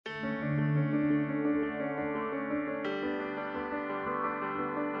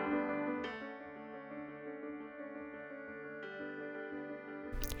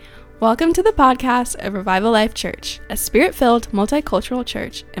Welcome to the podcast of Revival Life Church, a spirit-filled multicultural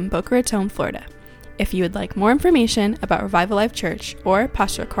church in Boca Raton, Florida. If you would like more information about Revival Life Church or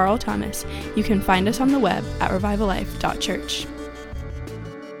Pastor Carl Thomas, you can find us on the web at revivallife.church.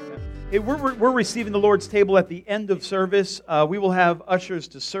 Hey, we're receiving the Lord's table at the end of service. We will have ushers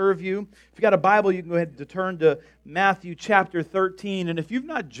to serve you. If you got a Bible, you can go ahead and turn to Matthew chapter 13. And if you've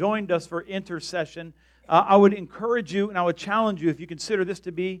not joined us for intercession, I would encourage you and I would challenge you, if you consider this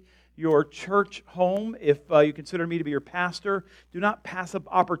to be your church home, if you consider me to be your pastor, do not pass up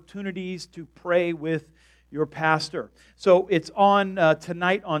opportunities to pray with your pastor. So it's on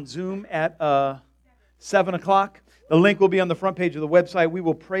tonight on Zoom at 7 o'clock. The link will be on the front page of the website. We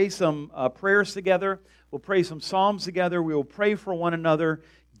will pray some prayers together. We'll pray some psalms together. We will pray for one another.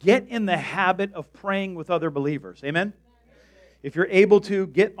 Get in the habit of praying with other believers. Amen? If you're able to,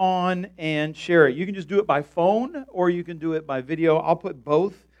 get on and share it. You can just do it by phone or you can do it by video. I'll put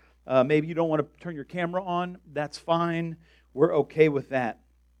both. Maybe you don't want to turn your camera on. That's fine. We're okay with that.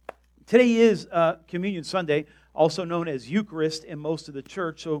 Today is Communion Sunday, also known as Eucharist in most of the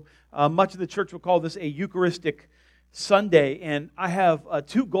church. So much of the church will call this a Eucharistic Sunday. And I have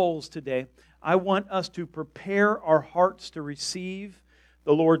two goals today. I want us to prepare our hearts to receive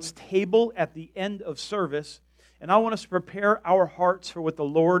the Lord's table at the end of service. And I want us to prepare our hearts for what the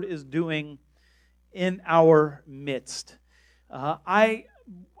Lord is doing in our midst. I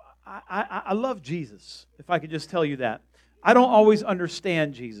love Jesus, if I could just tell you that. I don't always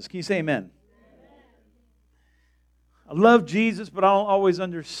understand Jesus. Can you say amen? I love Jesus, but I don't always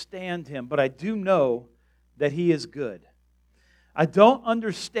understand Him. But I do know that He is good. I don't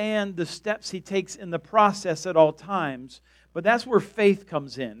understand the steps He takes in the process at all times, but that's where faith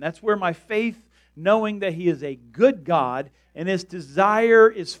comes in. That's where my faith, knowing that He is a good God and His desire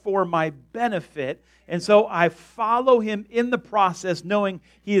is for my benefit. And so I follow Him in the process, knowing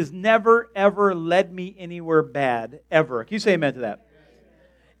He has never, ever led me anywhere bad, ever. Can you say amen to that?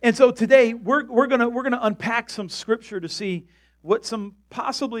 And so today, we're gonna unpack some Scripture to see what some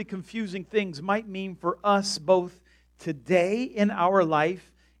possibly confusing things might mean for us both today in our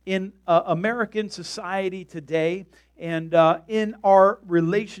life, in American society today, and in our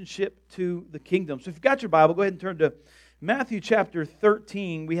relationship to the kingdom. So if you've got your Bible, go ahead and turn to Matthew chapter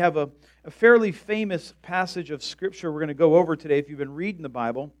 13. We have a fairly famous passage of Scripture we're going to go over today if you've been reading the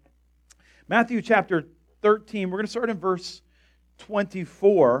Bible. Matthew chapter 13, we're going to start in verse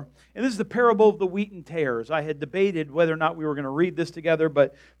 24. And this is the parable of the wheat and tares. I had debated whether or not we were going to read this together,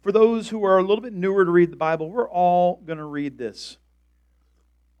 but for those who are a little bit newer to read the Bible, we're all going to read this.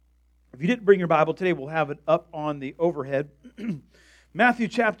 If you didn't bring your Bible today, we'll have it up on the overhead. Matthew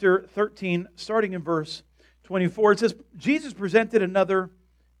chapter 13, starting in verse 24, it says, Jesus presented another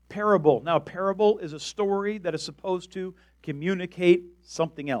parable. Now, a parable is a story that is supposed to communicate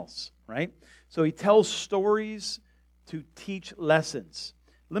something else, right? So he tells stories to teach lessons.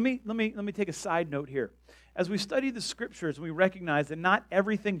 Let me take a side note here. As we study the Scriptures, we recognize that not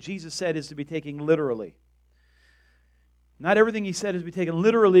everything Jesus said is to be taken literally. Not everything He said is to be taken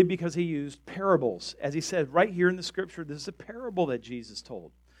literally because He used parables. As He said right here in the Scripture, this is a parable that Jesus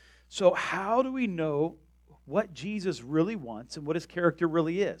told. So how do we know what Jesus really wants and what His character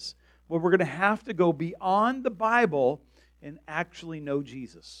really is? Well, we're going to have to go beyond the Bible and actually know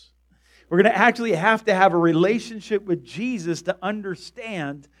Jesus. We're going to actually have to have a relationship with Jesus to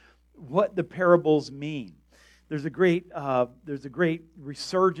understand what the parables mean. There's a great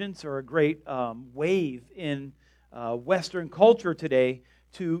resurgence or a great wave in Western culture today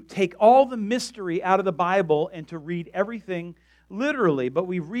to take all the mystery out of the Bible and to read everything literally. But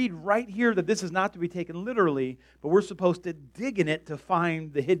we read right here that this is not to be taken literally, but we're supposed to dig in it to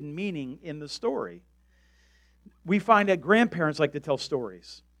find the hidden meaning in the story. We find that grandparents like to tell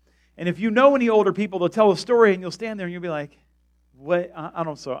stories. And if you know any older people, they'll tell a story and you'll stand there and you'll be like, "What? I'm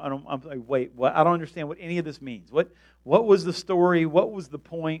like, wait, what? I don't understand what any of this means. What was the story? What was the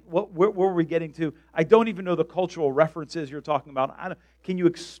point? Where were we getting to? I don't even know the cultural references you're talking about. Can you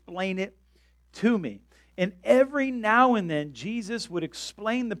explain it to me?" And every now and then, Jesus would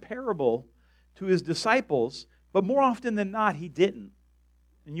explain the parable to His disciples, but more often than not, He didn't.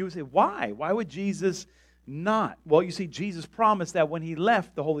 And you would say, why? Why would Jesus not? Well, you see, Jesus promised that when He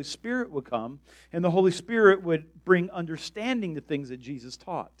left, the Holy Spirit would come, and the Holy Spirit would bring understanding to things that Jesus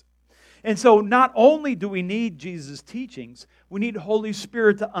taught. And so not only do we need Jesus' teachings, we need the Holy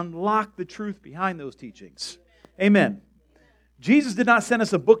Spirit to unlock the truth behind those teachings. Amen. Jesus did not send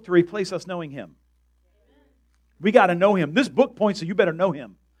us a book to replace us knowing Him. We got to know Him. This book points to you better know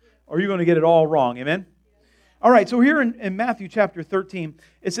Him, or you're going to get it all wrong. Amen? All right, so here in Matthew chapter 13,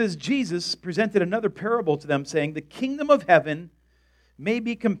 it says, Jesus presented another parable to them, saying, "The kingdom of heaven may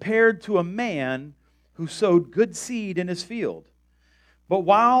be compared to a man who sowed good seed in his field. But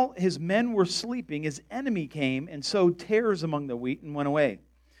while his men were sleeping, his enemy came and sowed tares among the wheat and went away.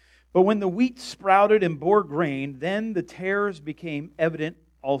 But when the wheat sprouted and bore grain, then the tares became evident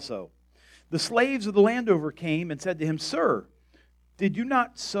also. The slaves of the landowner came and said to him, Sir, did you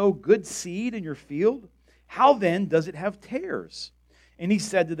not sow good seed in your field? How then does it have tares? And he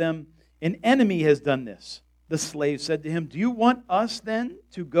said to them, An enemy has done this. The slave said to him, Do you want us then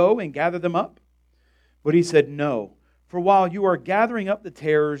to go and gather them up? But he said, No, for while you are gathering up the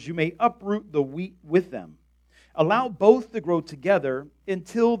tares, you may uproot the wheat with them. Allow both to grow together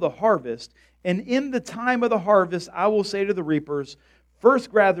until the harvest, and in the time of the harvest I will say to the reapers,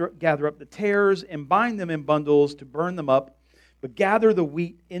 First gather up the tares and bind them in bundles to burn them up, but gather the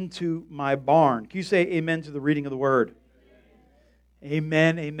wheat into my barn. Can you say amen to the reading of the word?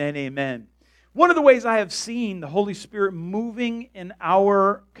 Amen, amen, amen. One of the ways I have seen the Holy Spirit moving in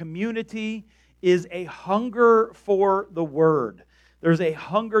our community is a hunger for the Word. There's a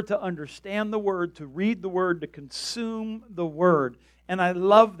hunger to understand the Word, to read the Word, to consume the Word. And I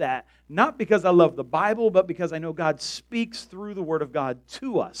love that, not because I love the Bible, but because I know God speaks through the Word of God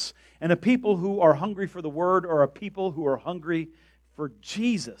to us. And a people who are hungry for the Word are a people who are hungry for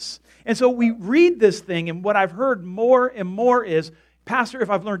Jesus. And so we read this thing, and what I've heard more and more is, Pastor, if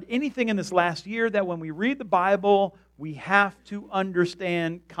I've learned anything in this last year, that when we read the Bible, we have to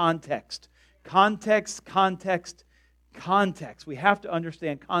understand context. Context, context, context. We have to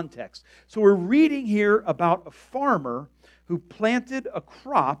understand context. So we're reading here about a farmer who planted a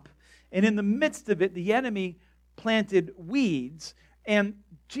crop, and in the midst of it, the enemy planted weeds. And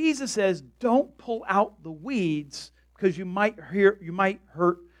Jesus says, don't pull out the weeds because you might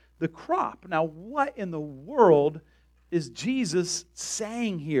hurt the crop. Now, what in the world is Jesus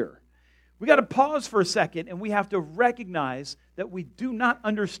saying here? We got to pause for a second, and we have to recognize that we do not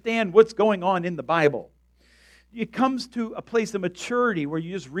understand what's going on in the Bible. It comes to a place of maturity where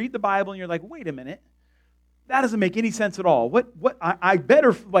you just read the Bible and you're like, wait a minute, that doesn't make any sense at all.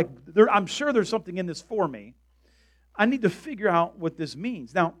 I'm sure there's something in this for me. I need to figure out what this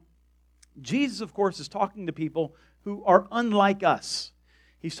means. Now, Jesus, of course, is talking to people who are unlike us.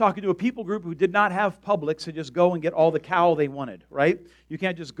 He's talking to a people group who did not have Publix to just go and get all the cow they wanted, right? You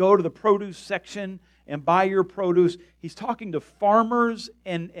can't just go to the produce section and buy your produce. He's talking to farmers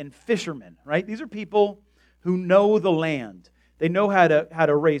and fishermen, right? These are people who know the land. They know how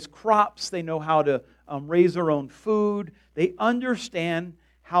to raise crops. They know how to raise their own food. They understand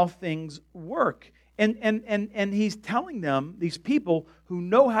how things work. And he's telling them, these people who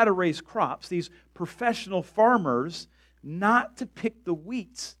know how to raise crops, these professional farmers, not to pick the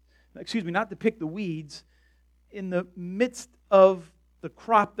weeds in the midst of the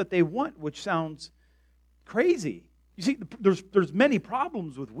crop that they want, which sounds crazy. You see, there's many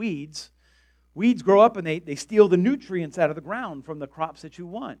problems with weeds. Weeds grow up and they steal the nutrients out of the ground from the crops that you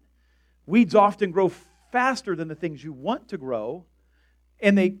want. Weeds often grow faster than the things you want to grow,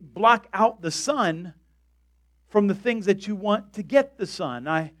 and they block out the sun from the things that you want to get the sun.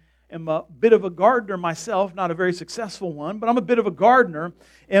 I am a bit of a gardener myself, not a very successful one, but I'm a bit of a gardener,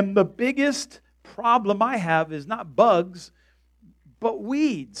 and the biggest problem I have is not bugs, but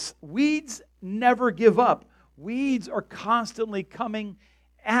weeds. Weeds never give up. Weeds are constantly coming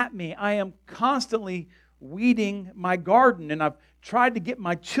at me. I am constantly weeding my garden, and I've tried to get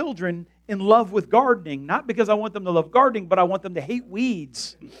my children in love with gardening, not because I want them to love gardening, but I want them to hate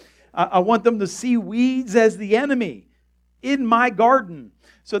weeds. I want them to see weeds as the enemy in my garden.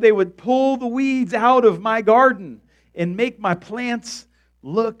 So they would pull the weeds out of my garden and make my plants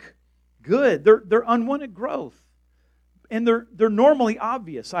look good. They're unwanted growth. And they're normally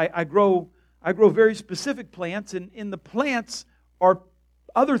obvious. I grow very specific plants, and in the plants are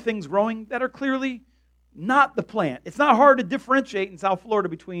other things growing that are clearly not the plant. It's not hard to differentiate in South Florida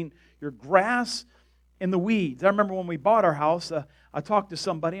between your grass and the weeds. I remember when we bought our house, I talked to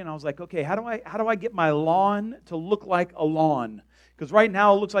somebody and I was like, okay, how do I get my lawn to look like a lawn? Because right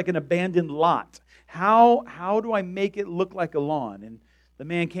now it looks like an abandoned lot. How do I make it look like a lawn? And the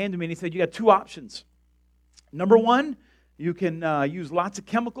man came to me and he said, you got two options. Number one, you can use lots of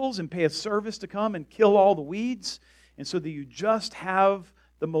chemicals and pay a service to come and kill all the weeds, and so that you just have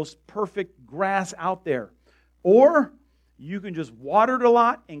the most perfect grass out there. Or you can just water it a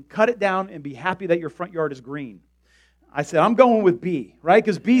lot and cut it down and be happy that your front yard is green. I said, I'm going with B, right?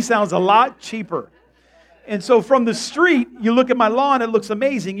 Because B sounds a lot cheaper. And so from the street, you look at my lawn, it looks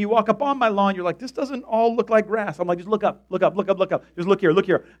amazing. You walk up on my lawn, you're like, this doesn't all look like grass. I'm like, just look up, look up, look up, look up. Just look here, look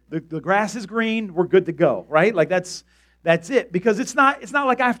here. The grass is green, we're good to go, right? Like that's That's it. Because it's not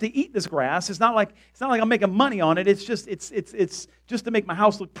like I have to eat this grass. It's not like I'm making money on it. It's just to make my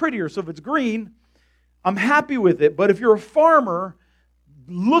house look prettier. So if it's green, I'm happy with it. But if you're a farmer,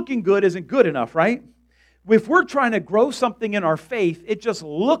 looking good isn't good enough, right? If we're trying to grow something in our faith, it just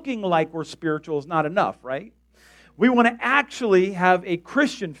looking like we're spiritual is not enough, right? We want to actually have a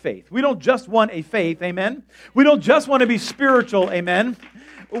Christian faith. We don't just want a faith, amen? We don't just want to be spiritual, amen?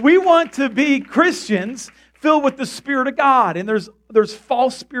 We want to be Christians filled with the Spirit of God. And there's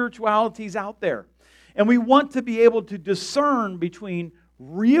false spiritualities out there. And we want to be able to discern between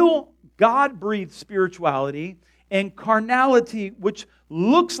real God-breathed spirituality and carnality, which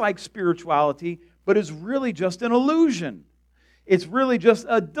looks like spirituality, but is really just an illusion. It's really just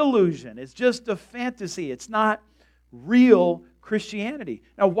a delusion. It's just a fantasy. It's not real Christianity.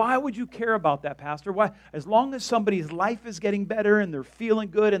 Now, why would you care about that, Pastor? Why? As long as somebody's life is getting better and they're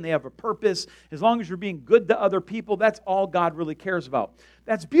feeling good and they have a purpose, as long as you're being good to other people, that's all God really cares about.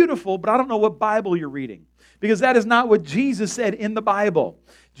 That's beautiful, but I don't know what Bible you're reading, because that is not what Jesus said in the Bible.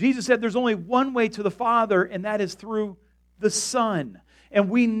 Jesus said there's only one way to the Father, and that is through the Son. And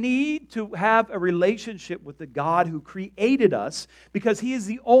we need to have a relationship with the God who created us, because He is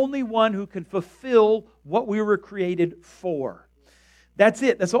the only one who can fulfill what we were created for. That's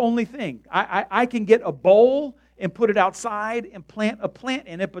it. That's the only thing. I can get a bowl and put it outside and plant a plant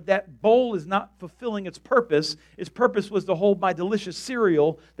in it, but that bowl is not fulfilling its purpose. Its purpose was to hold my delicious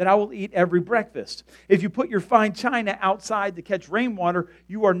cereal that I will eat every breakfast. If you put your fine china outside to catch rainwater,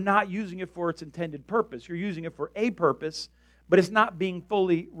 you are not using it for its intended purpose. You're using it for a purpose, but it's not being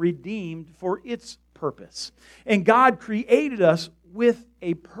fully redeemed for its purpose. And God created us with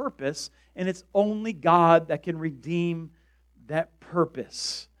a purpose, and it's only God that can redeem that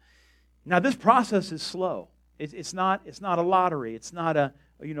purpose. Now, this process is slow. It's not a lottery. It's not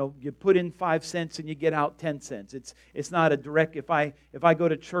you put in 5 cents and you get out 10 cents. It's not a direct, if I go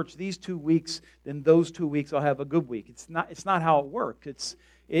to church these 2 weeks, then those 2 weeks I'll have a good week. It's not how it works. It's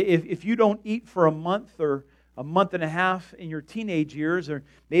if you don't eat for a month or a month and a half in your teenage years, or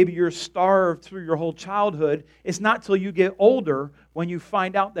maybe you're starved through your whole childhood, it's not till you get older when you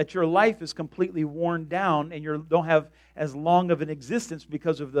find out that your life is completely worn down and you don't have as long of an existence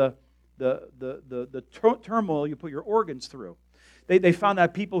because of the turmoil you put your organs through. They found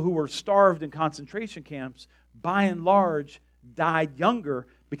out people who were starved in concentration camps, by and large, died younger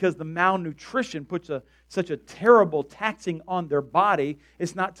because the malnutrition puts such a terrible taxing on their body.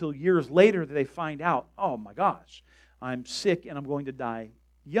 It's not till years later that they find out, oh my gosh, I'm sick and I'm going to die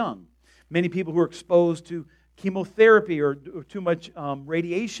young. Many people who are exposed to chemotherapy or too much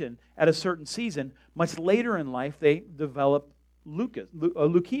radiation at a certain season, much later in life, they develop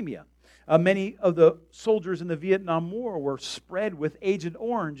leukemia. Many of the soldiers in the Vietnam War were spread with Agent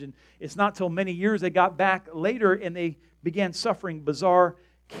Orange, and it's not till many years they got back later and they began suffering bizarre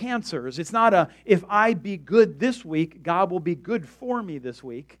cancers. It's not if I be good this week, God will be good for me this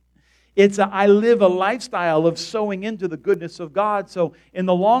week. It's I live a lifestyle of sowing into the goodness of God. So in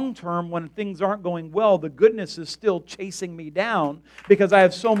the long term, when things aren't going well, the goodness is still chasing me down because I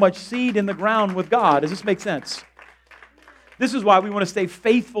have so much seed in the ground with God. Does this make sense? This is why we want to stay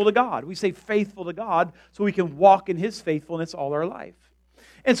faithful to God. We stay faithful to God so we can walk in His faithfulness all our life.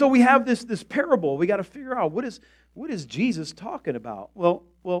 And so we have this parable. We got to figure out what is Jesus talking about? Well,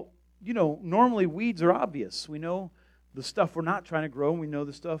 normally weeds are obvious. We know the stuff we're not trying to grow, and we know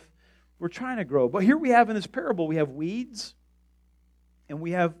the stuff we're trying to grow. But here we have in this parable, we have weeds and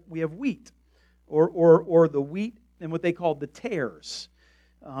we have wheat, or the wheat and what they call the tares.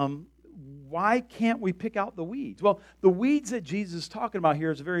 Why can't we pick out the weeds? Well, the weeds that Jesus is talking about here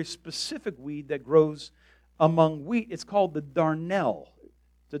is a very specific weed that grows among wheat. It's called the darnel.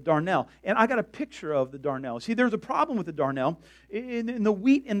 The darnel. And I got a picture of the darnel. See, there's a problem with the darnel. In the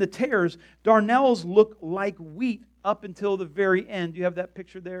wheat and the tares, darnels look like wheat up until the very end. Do you have that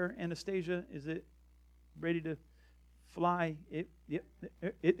picture there, Anastasia? Is it ready to fly?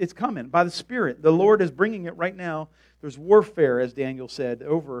 It's coming by the Spirit. The Lord is bringing it right now. There's warfare, as Daniel said,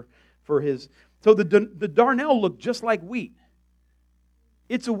 over for his. So the darnel look just like wheat.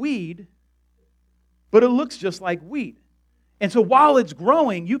 It's a weed, but it looks just like wheat. And so while it's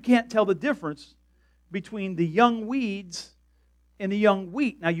growing, you can't tell the difference between the young weeds and the young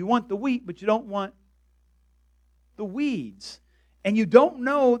wheat. Now, you want the wheat, but you don't want the weeds. And you don't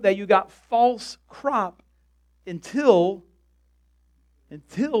know that you got false crop until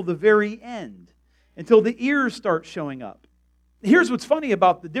the very end, until the ears start showing up. Here's what's funny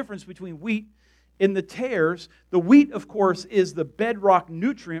about the difference between wheat and the tares. The wheat, of course, is the bedrock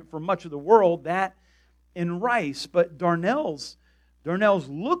nutrient for much of the world, that and rice, but darnels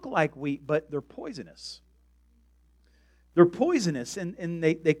look like wheat, but they're poisonous. They're poisonous, and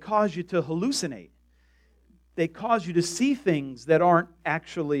they cause you to hallucinate. They cause you to see things that aren't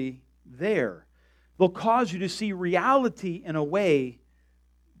actually there. They'll cause you to see reality in a way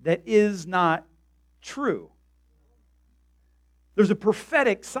that is not true. There's a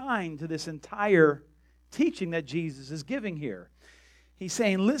prophetic sign to this entire teaching that Jesus is giving here. He's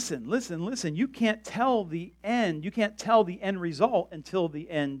saying, listen, listen, listen. You can't tell the end. You can't tell the end result until the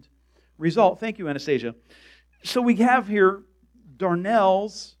end result. Thank you, Anastasia. So we have here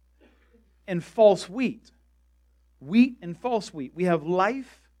darnels and false wheat. Wheat and false wheat. We have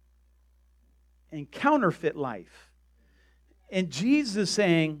life and counterfeit life. And Jesus is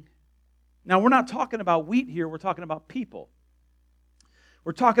saying, now we're not talking about wheat here, we're talking about people.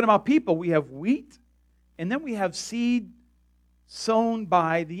 We're talking about people. We have wheat, and then we have seed sown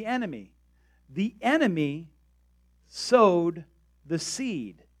by the enemy. The enemy sowed the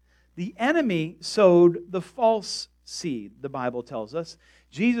seed. The enemy sowed the false seed, the Bible tells us.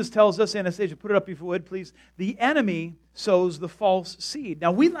 Jesus tells us, Anastasia, put it up if you would, please. The enemy sows the false seed.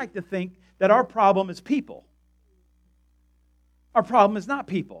 Now, we like to think that our problem is people. Our problem is not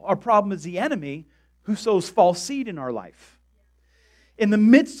people. Our problem is the enemy who sows false seed in our life. In the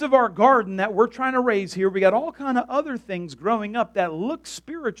midst of our garden that we're trying to raise here, we got all kind of other things growing up that look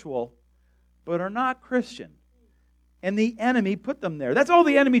spiritual, but are not Christian. And the enemy put them there. That's all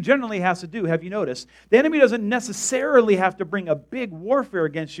the enemy generally has to do, have you noticed? The enemy doesn't necessarily have to bring a big warfare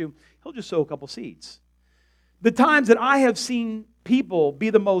against you. He'll just sow a couple seeds. The times that I have seen people be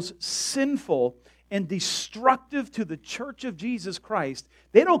the most sinful and destructive to the church of Jesus Christ,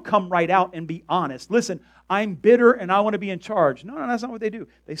 they don't come right out and be honest. Listen, I'm bitter and I want to be in charge. No, that's not what they do.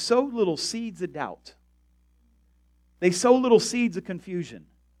 They sow little seeds of doubt. They sow little seeds of confusion.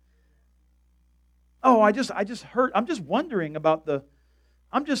 Oh, I just heard, I'm just wondering about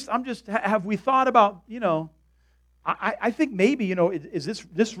have we thought about, I think maybe, is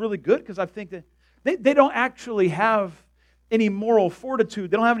this really good? Because I think that they don't actually have any moral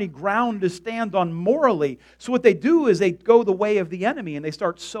fortitude. They don't have any ground to stand on morally. So what they do is they go the way of the enemy and they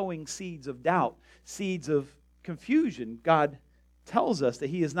start sowing seeds of doubt, seeds of confusion. God tells us that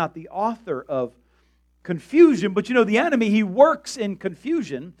He is not the author of confusion, but the enemy, he works in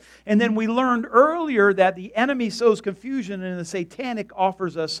confusion. And then we learned earlier that the enemy sows confusion and the satanic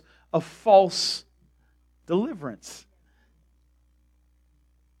offers us a false deliverance.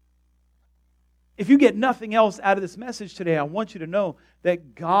 If you get nothing else out of this message today, I want you to know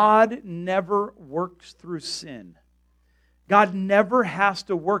that God never works through sin. God never has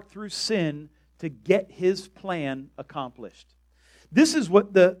to work through sin to get His plan accomplished. This is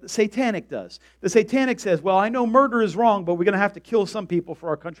what the satanic does. The satanic says, well, I know murder is wrong, but we're going to have to kill some people for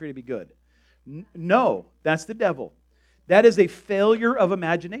our country to be good. No, that's the devil. That is a failure of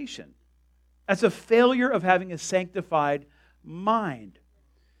imagination. That's a failure of having a sanctified mind.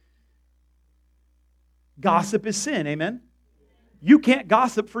 Gossip is sin, amen? You can't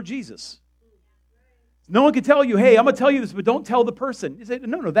gossip for Jesus. No one can tell you, hey, I'm going to tell you this, but don't tell the person. You say,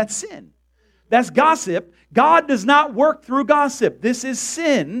 no, that's sin. That's gossip. God does not work through gossip. This is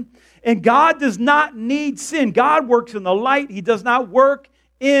sin, and God does not need sin. God works in the light. He does not work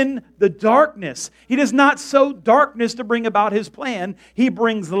in the darkness. He does not sow darkness to bring about His plan. He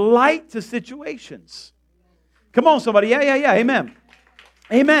brings light to situations. Come on, somebody. Yeah. Amen.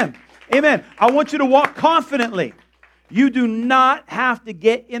 Amen. Amen. I want you to walk confidently. You do not have to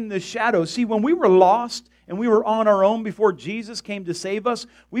get in the shadows. See, when we were lost and we were on our own before Jesus came to save us,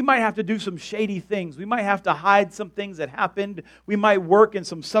 we might have to do some shady things. We might have to hide some things that happened. We might work in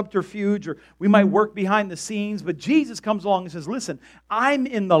some subterfuge, or we might work behind the scenes. But Jesus comes along and says, listen, I'm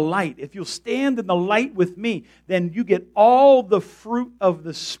in the light. If you'll stand in the light with me, then you get all the fruit of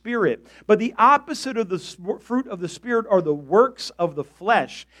the Spirit. But the opposite of the fruit of the Spirit are the works of the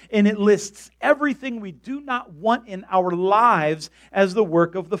flesh. And it lists everything we do not want in our lives as the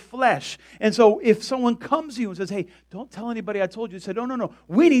work of the flesh. And so if someone comes to you and says, hey, don't tell anybody I told you. You say, no.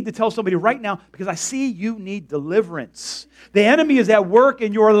 We need to tell somebody right now because I see you need deliverance. The enemy is at work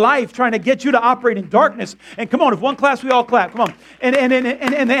in your life trying to get you to operate in darkness. And come on, if one claps, we all clap. Come on. And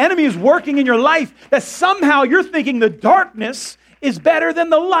the enemy is working in your life that somehow you're thinking the darkness is better than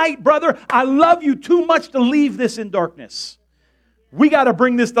the light. Brother, I love you too much to leave this in darkness. We got to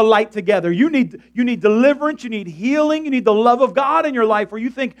bring this to light together. You need deliverance. You need healing. You need the love of God in your life, or you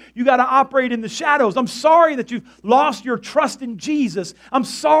think you got to operate in the shadows. I'm sorry that you've lost your trust in Jesus. I'm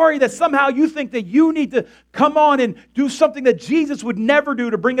sorry that somehow you think that you need to come on and do something that Jesus would never do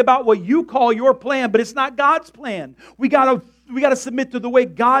to bring about what you call your plan, but it's not God's plan. We got to we got to submit to the way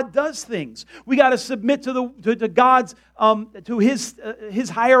God does things. We got to submit to God's to His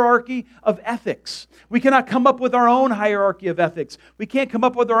hierarchy of ethics. We cannot come up with our own hierarchy of ethics. We can't come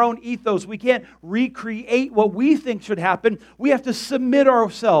up with our own ethos. We can't recreate what we think should happen. We have to submit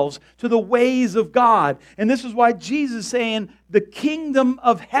ourselves to the ways of God. And this is why Jesus is saying the kingdom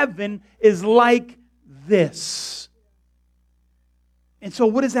of heaven is like this. And so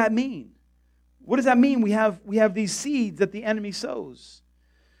what does that mean? What does that mean? We have these seeds that the enemy sows.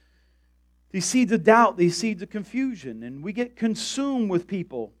 These seeds of doubt, these seeds of confusion. And we get consumed with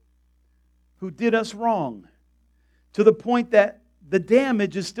people who did us wrong to the point that the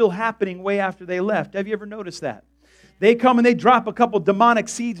damage is still happening way after they left. Have you ever noticed that? They come and they drop a couple demonic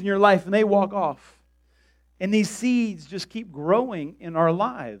seeds in your life and they walk off. And these seeds just keep growing in our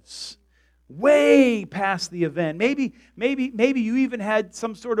lives way past the event. Maybe you even had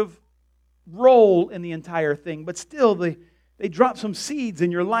some sort of role in the entire thing, but still they drop some seeds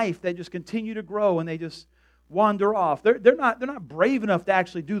in your life that just continue to grow and they just wander off. They're not brave enough to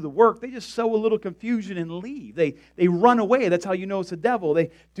actually do the work. They just sow a little confusion and leave. They run away. That's how you know it's a devil.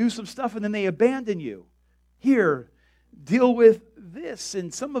 They do some stuff and then they abandon you. Here, deal with this.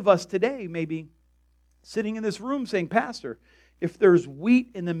 And some of us today may be sitting in this room saying, Pastor, if there's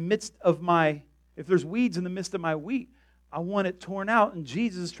weeds in the midst of my wheat, I want it torn out. And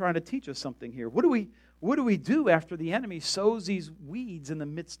Jesus is trying to teach us something here. What do we do after the enemy sows these weeds in the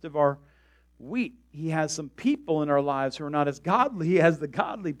midst of our wheat? He has some people in our lives who are not as godly. He has the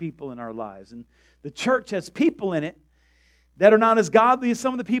godly people in our lives. And the church has people in it that are not as godly as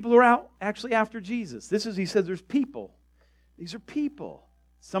some of the people who are out actually after Jesus. He says there's people. These are people.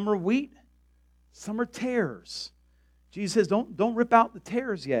 Some are wheat, some are tares. Jesus says, don't rip out the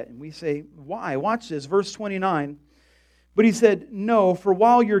tares yet. And we say, why? Watch this, verse 29. But he said, no, for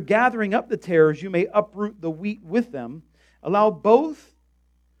while you're gathering up the tares, you may uproot the wheat with them. Allow both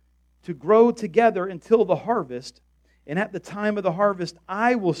to grow together until the harvest. And at the time of the harvest,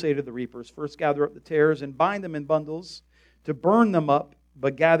 I will say to the reapers, first gather up the tares and bind them in bundles to burn them up,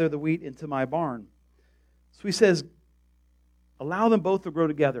 but gather the wheat into my barn. So he says, allow them both to grow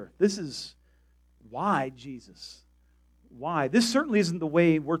together. This is why, Jesus. Why? This certainly isn't the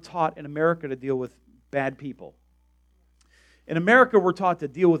way we're taught in America to deal with bad people. In America, we're taught to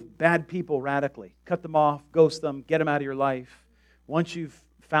deal with bad people radically. Cut them off, ghost them, get them out of your life. Once you've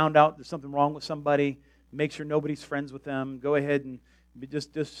found out there's something wrong with somebody, make sure nobody's friends with them. Go ahead and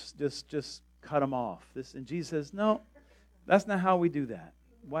just cut them off. And Jesus says, no, that's not how we do that.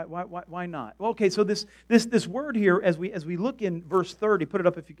 Why not? Well, okay, so this word here, as we look in verse 30, put it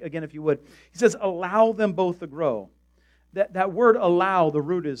up if you would. He says, allow them both to grow. That word allow, the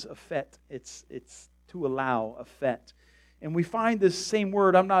root is afet. It's to allow, afet. And we find this same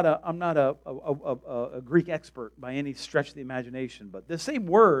word. I'm not a Greek expert by any stretch of the imagination, but the same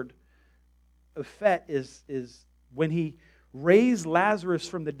word, afet, is when he raised Lazarus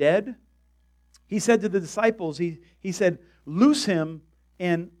from the dead. He said to the disciples, he said, loose him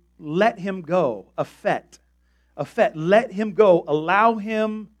and let him go. Afet. Let him go. Allow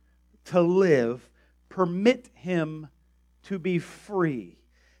him to live. Permit him to be free.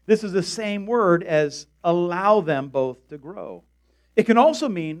 This is the same word as allow them both to grow. It can also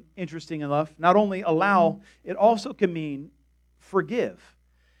mean, interesting enough, not only allow, it also can mean forgive.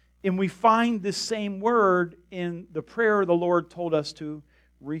 And we find this same word in the prayer the Lord told us to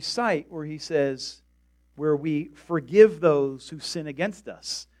recite, where He says, where we forgive those who sin against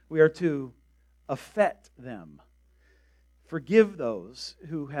us. We are to affect them. Forgive those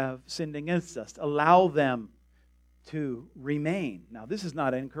who have sinned against us. Allow them to remain. Now, this is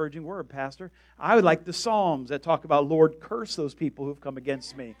not an encouraging word, Pastor. I would like the Psalms that talk about, Lord, curse those people who've come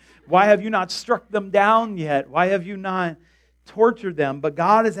against me. Why have you not struck them down yet? Why have you not tortured them? But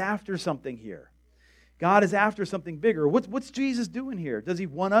God is after something here. God is after something bigger. What's Jesus doing here? Does He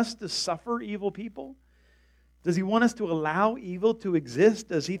want us to suffer evil people? Does He want us to allow evil to exist?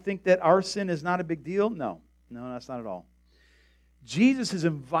 Does He think that our sin is not a big deal? No, that's not at all. Jesus is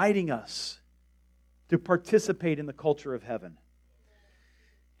inviting us to participate in the culture of heaven.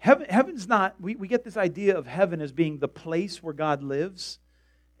 Heaven's not, we get this idea of heaven as being the place where God lives,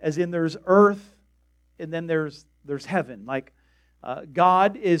 as in there's earth and then there's heaven. Like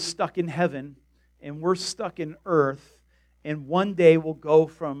God is stuck in heaven and we're stuck in earth, and one day we'll go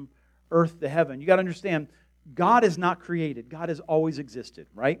from earth to heaven. You got to understand, God is not created. God has always existed,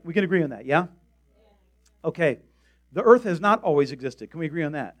 right? We can agree on that, yeah? Okay. The earth has not always existed. Can we agree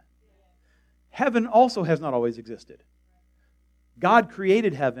on that? Heaven also has not always existed. God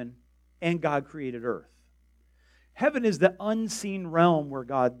created heaven and God created earth. Heaven is the unseen realm where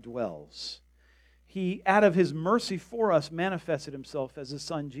God dwells. He, out of His mercy for us, manifested Himself as His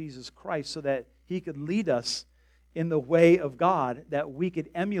Son, Jesus Christ, so that He could lead us in the way of God, that we could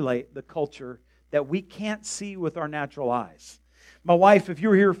emulate the culture that we can't see with our natural eyes. My wife, if you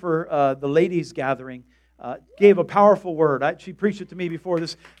were here for the ladies' gathering, gave a powerful word. She preached it to me before,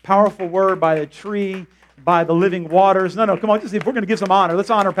 this powerful word by a tree, by the living waters. No, come on, just if we're going to give some honor, let's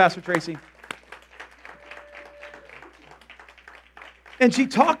honor Pastor Tracy. And she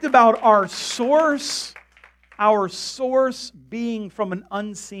talked about our source being from an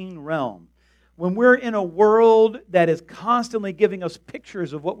unseen realm. When we're in a world that is constantly giving us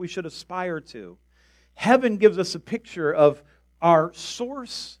pictures of what we should aspire to, heaven gives us a picture of our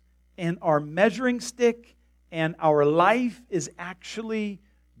source and our measuring stick, and our life is actually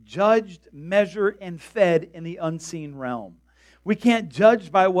judged, measured, and fed in the unseen realm. We can't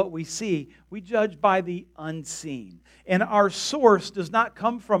judge by what we see. We judge by the unseen. And our source does not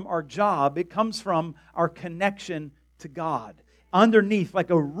come from our job. It comes from our connection to God. Underneath, like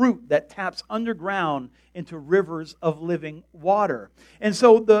a root that taps underground into rivers of living water. And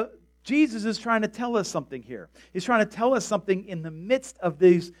so Jesus is trying to tell us something here. He's trying to tell us something in the midst of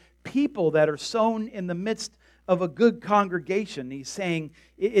these people that are sown in the midst of a good congregation. He's saying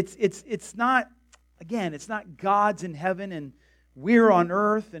it's not, again, it's not God's in heaven and we're on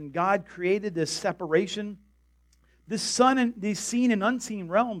earth and God created this separation. These seen and unseen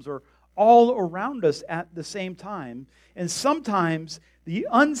realms are all around us at the same time. And sometimes the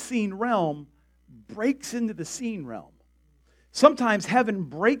unseen realm breaks into the seen realm. Sometimes heaven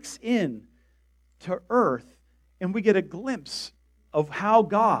breaks in to earth and we get a glimpse of how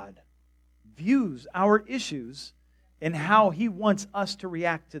God views our issues and how He wants us to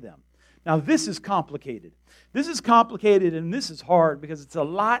react to them. Now, this is complicated. This is complicated and this is hard because it's a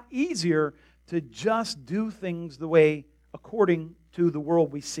lot easier to just do things the way according to the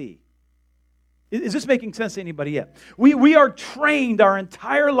world we see. Is this making sense to anybody yet? We are trained our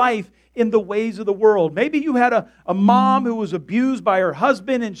entire life in the ways of the world. Maybe you had a mom who was abused by her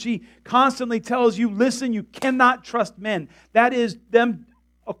husband and she constantly tells you, listen, you cannot trust men. That is them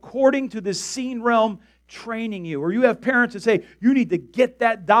according to this seen realm training you. Or you have parents that say, you need to get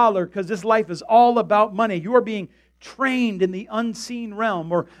that dollar because this life is all about money. You are being trained in the unseen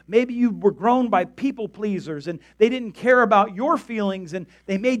realm. Or maybe you were grown by people pleasers and they didn't care about your feelings and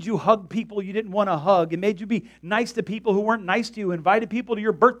they made you hug people you didn't want to hug and made you be nice to people who weren't nice to you, invited people to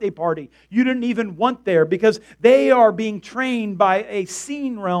your birthday party you didn't even want there because they are being trained by a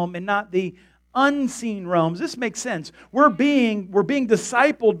seen realm and not the unseen realms. This makes sense. We're being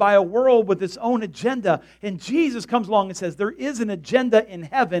discipled by a world with its own agenda. And Jesus comes along and says, there is an agenda in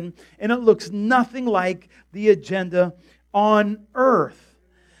heaven, and it looks nothing like the agenda on earth.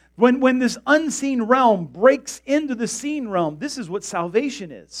 When this unseen realm breaks into the seen realm, this is what salvation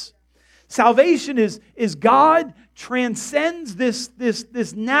is. Salvation is God transcends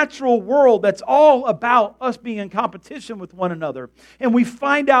this natural world that's all about us being in competition with one another. And we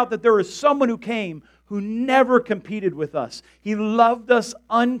find out that there is someone who came who never competed with us. He loved us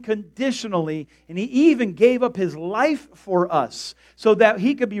unconditionally, and He even gave up His life for us so that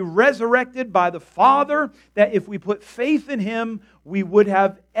He could be resurrected by the Father, that if we put faith in Him, we would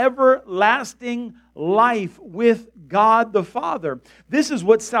have everlasting life with God the Father. This is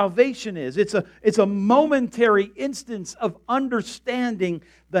what salvation is. It's a momentary instance of understanding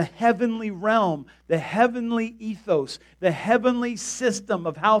the heavenly realm, the heavenly ethos, the heavenly system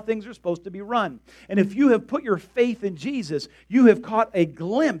of how things are supposed to be run. And if you have put your faith in Jesus, you have caught a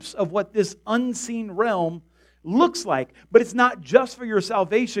glimpse of what this unseen realm looks like. But it's not just for your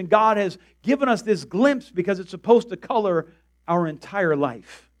salvation. God has given us this glimpse because it's supposed to color our entire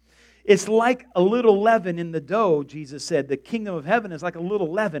life. It's like a little leaven in the dough, Jesus said. The kingdom of heaven is like a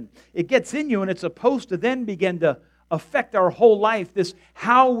little leaven. It gets in you and it's supposed to then begin to affect our whole life. This,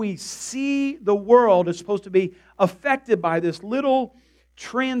 how we see the world is supposed to be affected by this little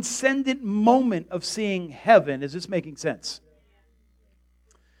transcendent moment of seeing heaven. Is this making sense?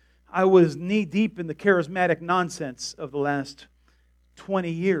 I was knee deep in the charismatic nonsense of the last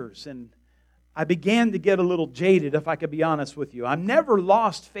 20 years, and I began to get a little jaded, if I could be honest with you. I never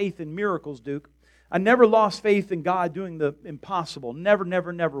lost faith in miracles, Duke. I never lost faith in God doing the impossible. Never,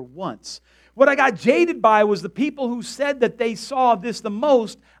 never, never once. What I got jaded by was the people who said that they saw this the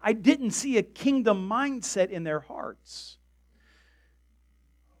most. I didn't see a kingdom mindset in their hearts.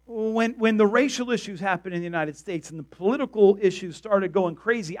 When the racial issues happened in the United States and the political issues started going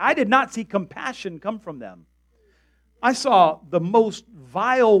crazy, I did not see compassion come from them. I saw the most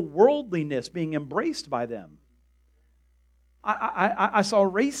vile worldliness being embraced by them. I saw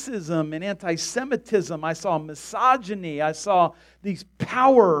racism and anti-Semitism. I saw misogyny. I saw these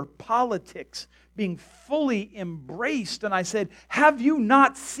power politics being fully embraced. And I said, have you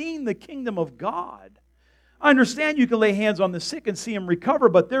not seen the kingdom of God? I understand you can lay hands on the sick and see them recover,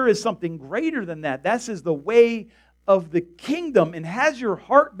 but there is something greater than that. That is the way of the kingdom. And has your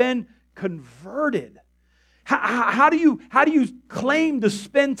heart been converted? How do you claim to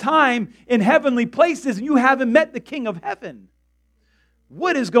spend time in heavenly places and you haven't met the King of Heaven?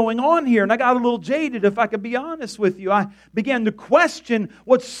 What is going on here? And I got a little jaded, if I could be honest with you. I began to question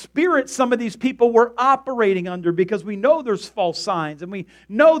what spirit some of these people were operating under, because we know there's false signs and we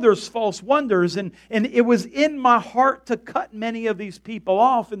know there's false wonders. And it was in my heart to cut many of these people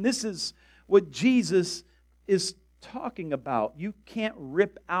off. And this is what Jesus is talking about. You can't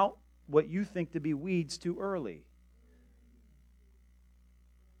rip out what you think to be weeds too early.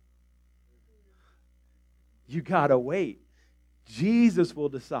 You got to wait. Jesus will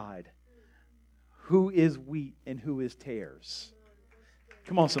decide who is wheat and who is tares.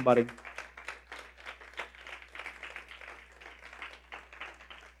 Come on, somebody.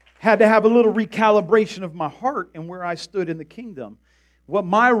 Had to have a little recalibration of my heart and where I stood in the kingdom. What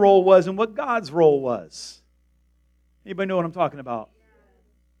my role was and what God's role was. Anybody know what I'm talking about?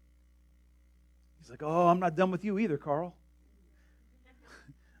 He's like, oh, I'm not done with you either, Carl.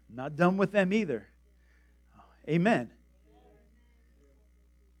 I'm not done with them either. Amen.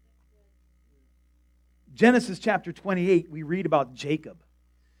 Genesis chapter 28, we read about Jacob.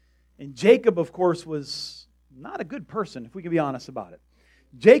 And Jacob, of course, was not a good person, if we can be honest about it.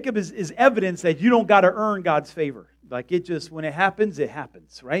 Jacob is evidence that you don't got to earn God's favor. Like it just, when it happens,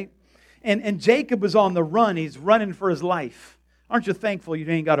 right? And Jacob was on the run. He's running for his life. Aren't you thankful you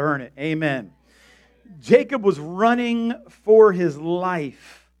ain't got to earn it? Amen. Jacob was running for his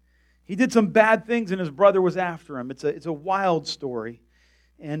life. He did some bad things and his brother was after him. It's a wild story.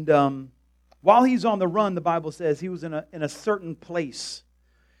 And while he's on the run, the Bible says he was in a certain place.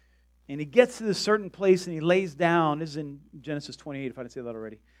 And he gets to this certain place and he lays down. This is in Genesis 28, if I didn't say that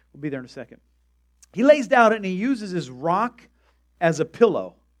already. We'll be there in a second. He lays down and he uses his rock as a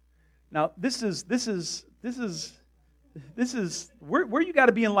pillow. Now, this is where you got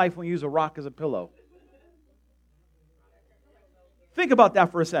to be in life when you use a rock as a pillow. Think about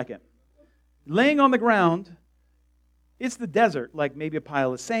that for a second. Laying on the ground, it's the desert, like maybe a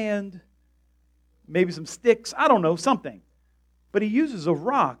pile of sand, maybe some sticks, I don't know, something. But he uses a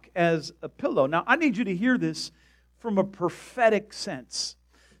rock as a pillow. Now, I need you to hear this from a prophetic sense.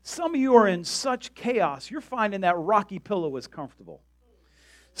 Some of you are in such chaos, you're finding that rocky pillow is comfortable.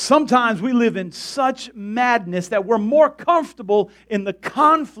 Sometimes we live in such madness that we're more comfortable in the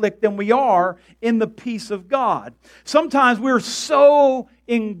conflict than we are in the peace of God. Sometimes we're so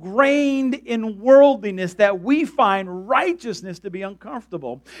ingrained in worldliness that we find righteousness to be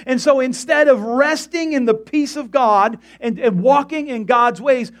uncomfortable. And so instead of resting in the peace of God and walking in God's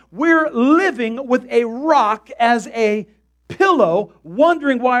ways, we're living with a rock as a pillow,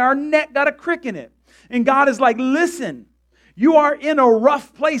 wondering why our neck got a crick in it. And God is like, listen, you are in a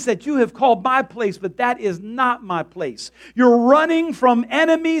rough place that you have called my place, but that is not my place. You're running from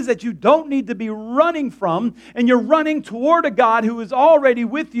enemies that you don't need to be running from, and you're running toward a God who is already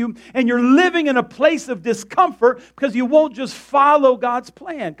with you, and you're living in a place of discomfort because you won't just follow God's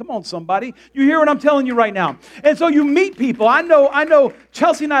plan. Come on, somebody. You hear what I'm telling you right now? And so you meet people. I know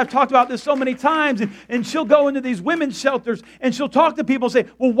Chelsea and I have talked about this so many times, and she'll go into these women's shelters, and she'll talk to people and say,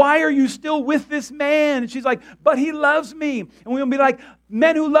 well, why are you still with this man? And she's like, but he loves me. And we'll be like,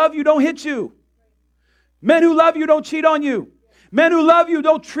 men who love you don't hit you. Men who love you don't cheat on you. Men who love you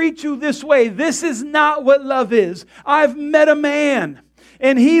don't treat you this way. This is not what love is. I've met a man,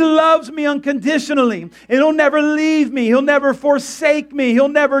 and he loves me unconditionally. And he'll never leave me. He'll never forsake me. He'll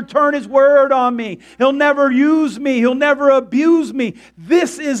never turn his word on me. He'll never use me. He'll never abuse me.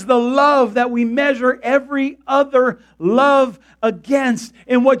 This is the love that we measure every other love against.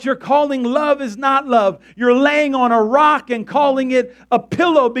 And what you're calling love is not love. You're laying on a rock and calling it a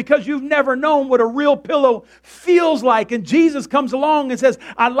pillow because you've never known what a real pillow feels like. And Jesus comes along and says,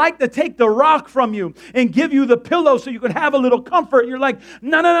 I'd like to take the rock from you and give you the pillow so you can have a little comfort. And you're like,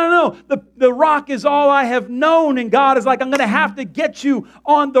 no. The rock is all I have known. And God is like, I'm going to have to get you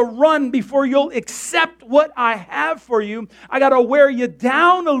on the run before you'll accept what I have for you. I got to wear you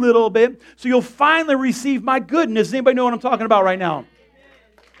down a little bit so you'll finally receive my goodness. Does anybody know what I'm talking about right now?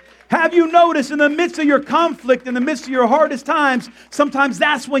 Have you noticed in the midst of your conflict, in the midst of your hardest times, sometimes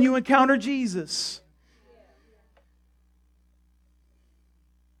that's when you encounter Jesus?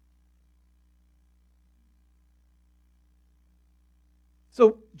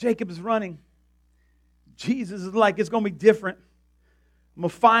 So Jacob is running. Jesus is like, it's going to be different. I'm going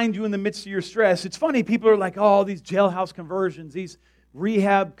to find you in the midst of your stress. It's funny, people are like, oh, these jailhouse conversions, these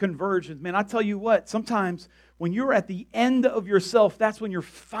rehab conversions. Man, I tell you what, sometimes when you're at the end of yourself, that's when you're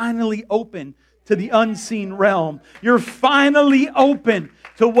finally open to the unseen realm. You're finally open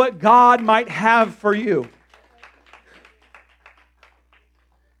to what God might have for you.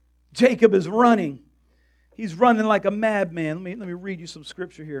 Jacob is running. He's running like a madman. Let me read you some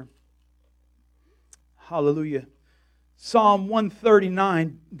scripture here. Hallelujah. Psalm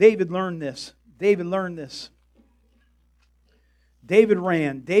 139. David learned this. David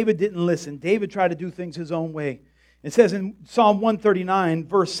ran. David didn't listen. David tried to do things his own way. It says in Psalm 139,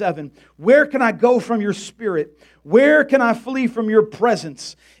 verse 7, "Where can I go from your spirit? Where can I flee from your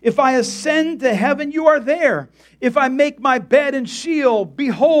presence? If I ascend to heaven, you are there. If I make my bed in Sheol,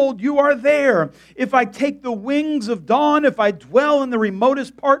 behold, you are there. If I take the wings of dawn, if I dwell in the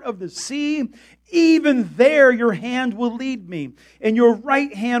remotest part of the sea, even there your hand will lead me, and your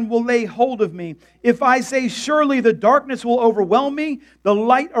right hand will lay hold of me. If I say, surely the darkness will overwhelm me, the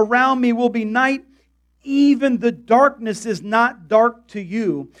light around me will be night, even the darkness is not dark to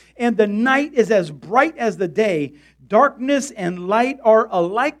you, and the night is as bright as the day. Darkness and light are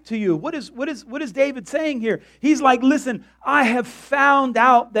alike to you." What is David saying here? He's like, listen, I have found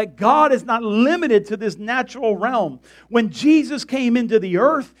out that God is not limited to this natural realm. When Jesus came into the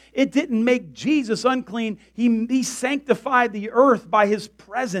earth, it didn't make Jesus unclean. He sanctified the earth by His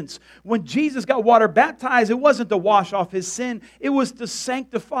presence. When Jesus got water baptized, it wasn't to wash off His sin. It was to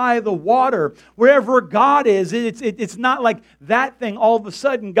sanctify the water. Wherever God is, it's not like that thing. All of a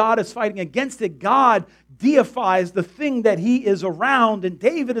sudden, God is fighting against it. God deifies the thing that He is around. And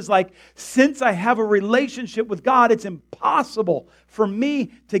David is like, since I have a relationship with God, it's impossible for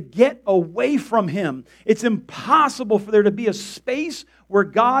me to get away from Him. It's impossible for there to be a space where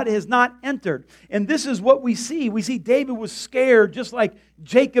God has not entered. And this is what we see. We see David was scared, just like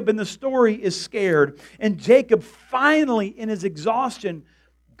Jacob in the story is scared. And Jacob finally, in his exhaustion,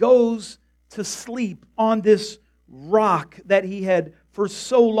 goes to sleep on this rock that he had for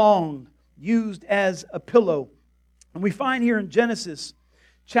so long used as a pillow. And we find here in Genesis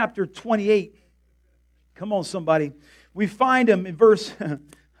chapter 28, come on somebody, we find him in verse,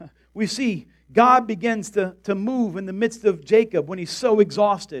 we see God begins to move in the midst of Jacob when he's so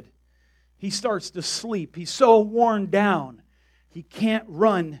exhausted. He starts to sleep. He's so worn down. He can't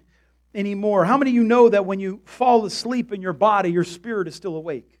run anymore. How many of you know that when you fall asleep in your body, your spirit is still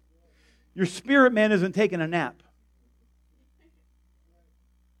awake? Your spirit man isn't taking a nap.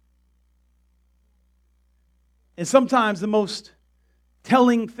 And sometimes the most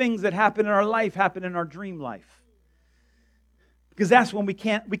telling things that happen in our life happen in our dream life. Because that's when we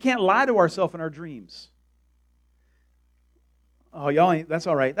can't lie to ourselves in our dreams. Oh, y'all ain't, that's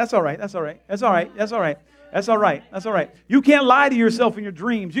all right. That's all right. That's all right. That's all right. That's all right. That's all right. That's all right. You can't lie to yourself in your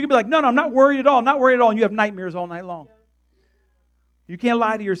dreams. You can be like, no, I'm not worried at all. I'm not worried at all. And you have nightmares all night long. You can't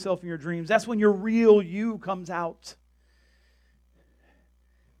lie to yourself in your dreams. That's when your real you comes out.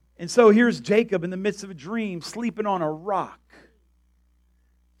 And so here's Jacob in the midst of a dream, sleeping on a rock,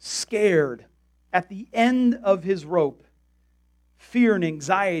 scared, at the end of his rope, fear and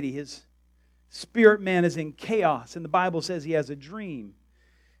anxiety. His spirit man is in chaos. And the Bible says he has a dream.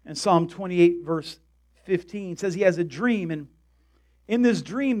 And Psalm 28 verse 15 says he has a dream. And in this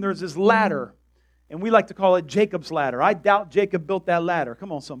dream there's this ladder. And we like to call it Jacob's ladder. I doubt Jacob built that ladder.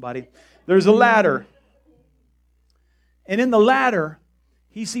 Come on somebody. There's a ladder. And in the ladder,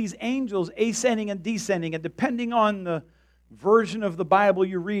 he sees angels ascending and descending. And depending on the version of the Bible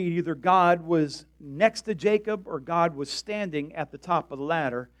you read, either God was next to Jacob or God was standing at the top of the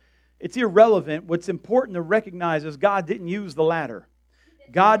ladder. It's irrelevant. What's important to recognize is God didn't use the ladder.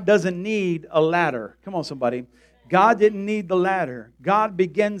 God doesn't need a ladder. Come on, somebody. God didn't need the ladder. God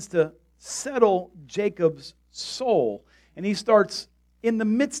begins to settle Jacob's soul. And he starts in the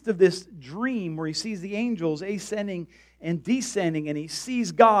midst of this dream where he sees the angels ascending and descending, and he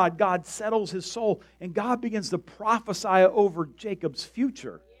sees God. God settles his soul, and God begins to prophesy over Jacob's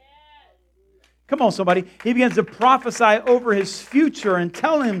future. Come on, somebody. He begins to prophesy over his future and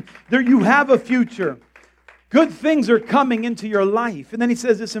tell him that you have a future. Good things are coming into your life. And then he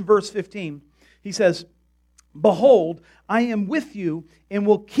says this in verse 15. He says, "Behold, I am with you and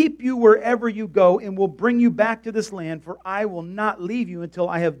will keep you wherever you go and will bring you back to this land, for I will not leave you until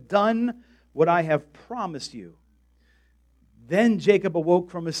I have done what I have promised you." Then Jacob awoke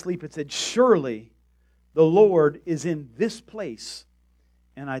from his sleep and said, "Surely the Lord is in this place,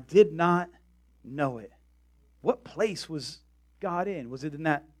 and I did not know it." What place was God in? Was it in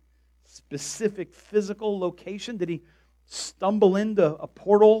that specific physical location? Did he stumble into a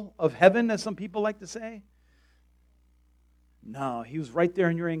portal of heaven, as some people like to say? No, he was right there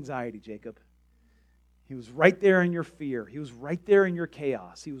in your anxiety, Jacob. He was right there in your fear. He was right there in your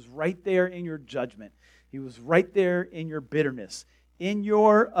chaos. He was right there in your judgment. He was right there in your bitterness. In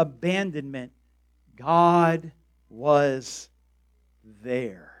your abandonment, God was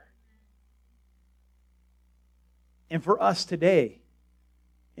there. And for us today,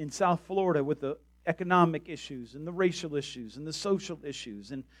 in South Florida, with the economic issues and the racial issues and the social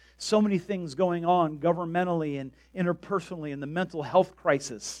issues and so many things going on governmentally and interpersonally, and the mental health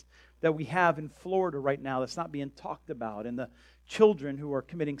crisis that we have in Florida right now that's not being talked about, and the children who are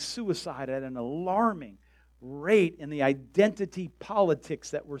committing suicide at an alarming rate, and the identity politics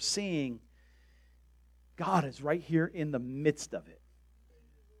that we're seeing, God is right here in the midst of it.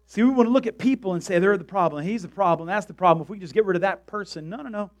 See, we want to look at people and say they're the problem, he's the problem, that's the problem. If we just get rid of that person,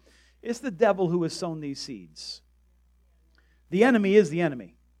 no. It's the devil who has sown these seeds. The enemy is the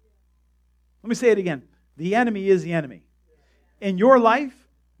enemy. Let me say it again. The enemy is the enemy. In your life,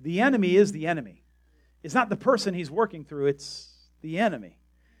 the enemy is the enemy. It's not the person he's working through, it's the enemy.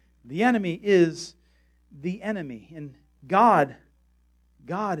 The enemy is the enemy. And God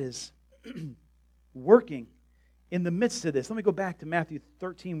is working in the midst of this. Let me go back to Matthew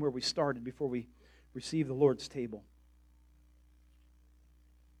 13 where we started before we receive the Lord's table.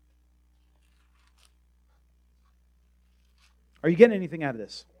 Are you getting anything out of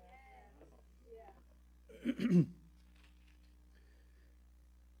this?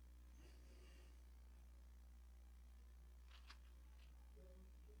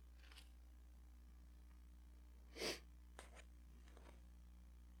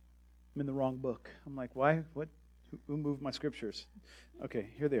 I'm in the wrong book. I'm like, why? What? Who moved my scriptures? Okay,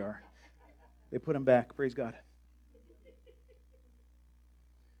 here they are. They put them back. Praise God.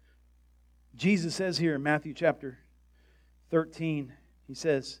 Jesus says here in Matthew chapter 13, He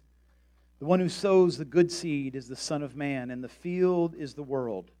says, "The one who sows the good seed is the Son of Man, and the field is the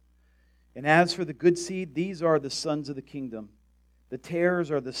world. And as for the good seed, these are the sons of the kingdom. The tares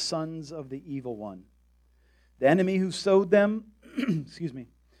are the sons of the evil one. The enemy who sowed them,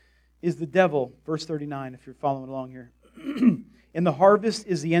 is the devil." Verse 39, if you're following along here. "And the harvest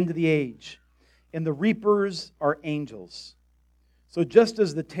is the end of the age, and the reapers are angels. So just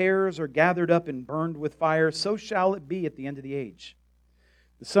as the tares are gathered up and burned with fire, so shall it be at the end of the age.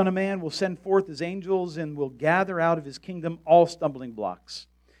 The Son of Man will send forth His angels and will gather out of His kingdom all stumbling blocks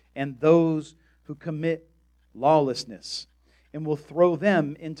and those who commit lawlessness, and will throw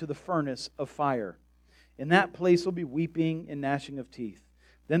them into the furnace of fire. In that place will be weeping and gnashing of teeth.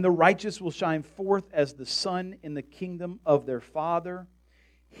 Then the righteous will shine forth as the sun in the kingdom of their Father.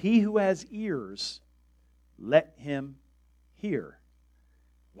 He who has ears, let him hear."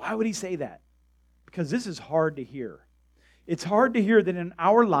 Why would He say that? Because this is hard to hear. It's hard to hear that in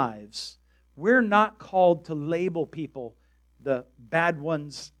our lives, we're not called to label people the bad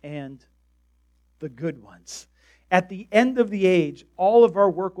ones and the good ones. At the end of the age, all of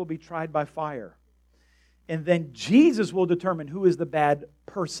our work will be tried by fire. And then Jesus will determine who is the bad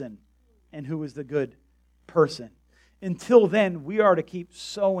person and who is the good person. Until then, we are to keep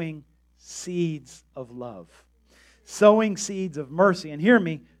sowing seeds of love. Sowing seeds of mercy. And hear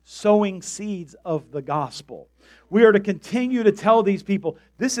me, sowing seeds of the gospel. We are to continue to tell these people,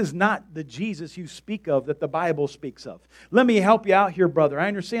 this is not the Jesus you speak of that the Bible speaks of. Let me help you out here, brother. I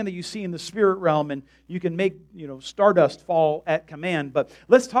understand that you see in the spirit realm and you can make, stardust fall at command. But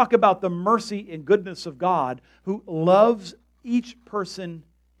let's talk about the mercy and goodness of God who loves each person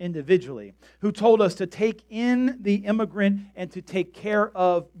individually, who told us to take in the immigrant and to take care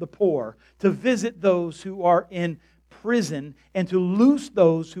of the poor, to visit those who are in prison, and to loose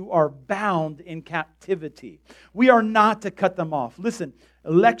those who are bound in captivity. We are not to cut them off. Listen,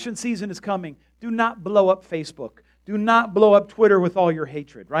 election season is coming. Do not blow up Facebook. Do not blow up Twitter with all your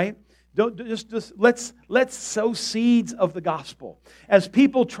hatred, right? Let's sow seeds of the gospel. As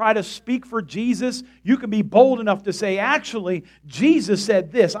people try to speak for Jesus, you can be bold enough to say, actually, Jesus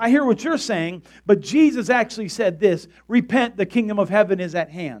said this. I hear what you're saying, but Jesus actually said this. Repent, the kingdom of heaven is at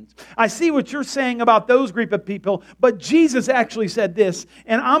hand. I see what you're saying about those group of people, but Jesus actually said this,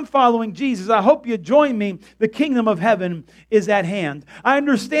 and I'm following Jesus. I hope you join me. The kingdom of heaven is at hand. I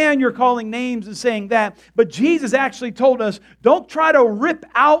understand you're calling names and saying that, but Jesus actually told us, don't try to rip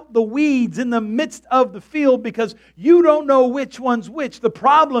out the weeds in the midst of the field because you don't know which one's which. The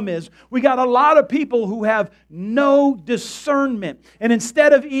problem is we got a lot of people who have no discernment, and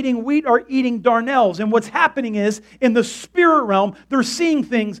instead of eating wheat are eating darnels. And what's happening is in the spirit realm they're seeing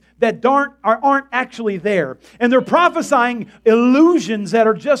things that aren't actually there, and they're prophesying illusions that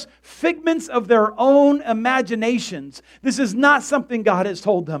are just figments of their own imaginations. This is not something God has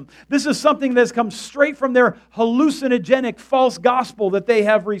told them. This is something that has come straight from their hallucinogenic false gospel that they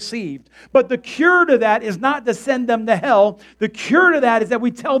have received. received. But the cure to that is not to send them to hell. The cure to that is that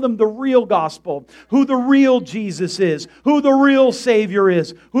we tell them the real gospel, who the real Jesus is, who the real Savior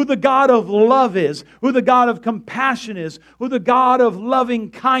is, who the God of love is, who the God of compassion is, who the God of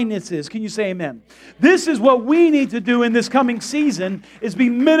loving kindness is. Can you say amen? This is what we need to do in this coming season, is be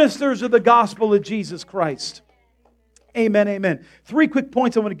ministers of the gospel of Jesus Christ. Amen, amen. 3 quick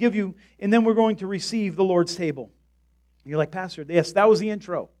points I want to give you, and then we're going to receive the Lord's table. You're like, Pastor, yes, that was the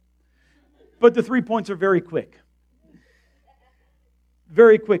intro. But the 3 points are very quick.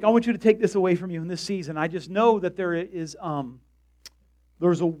 Very quick. I want you to take this away from you in this season. I just know that there's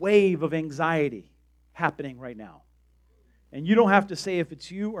a wave of anxiety happening right now. And you don't have to say if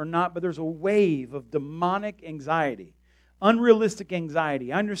it's you or not, but there's a wave of demonic anxiety, unrealistic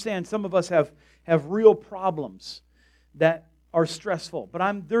anxiety. I understand some of us have real problems that are stressful.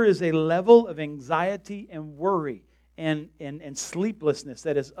 But there is a level of anxiety and worry and sleeplessness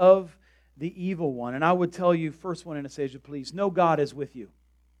that is of the evil one. And I would tell you, first one, Anastasia, please, know God is with you.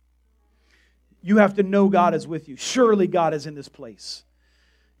 You have to know God is with you. Surely God is in this place.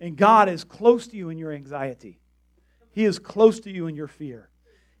 And God is close to you in your anxiety. He is close to you in your fear.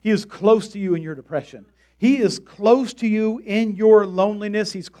 He is close to you in your depression. He is close to you in your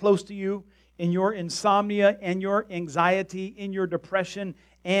loneliness. He's close to you in your insomnia and your anxiety, in your depression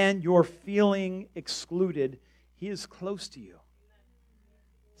and your feeling excluded. He is close to you.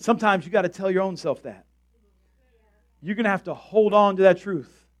 Sometimes you got to tell your own self that. You're going to have to hold on to that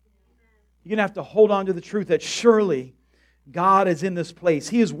truth. You're going to have to hold on to the truth that surely God is in this place.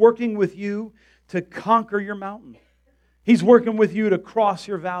 He is working with you to conquer your mountain. He's working with you to cross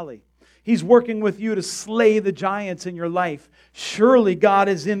your valley. He's working with you to slay the giants in your life. Surely God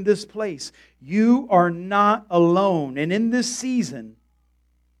is in this place. You are not alone. And in this season,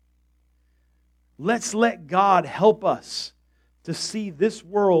 let's let God help us to see this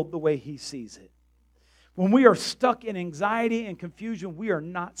world the way He sees it. When we are stuck in anxiety and confusion, we are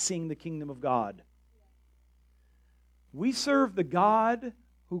not seeing the kingdom of God. We serve the God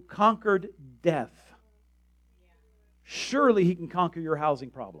who conquered death. Surely He can conquer your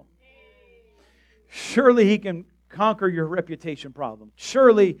housing problem. Surely He can conquer your reputation problem.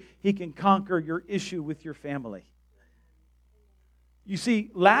 Surely He can conquer your issue with your family. You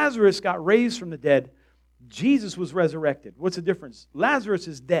see, Lazarus got raised from the dead. Jesus was resurrected. What's the difference? Lazarus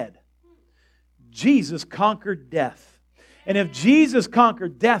is dead. Jesus conquered death. And if Jesus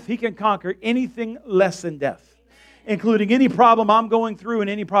conquered death, He can conquer anything less than death, including any problem I'm going through and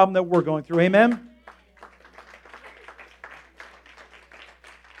any problem that we're going through. Amen?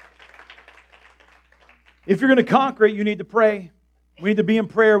 If you're going to conquer it, you need to pray. We need to be in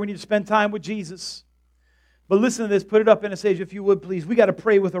prayer. We need to spend time with Jesus. But listen to this. Put it up, Anastasia, if you would, please. We got to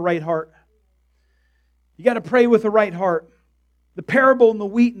pray with the right heart. You got to pray with the right heart. The parable and the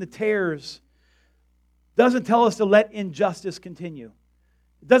wheat and the tares doesn't tell us to let injustice continue.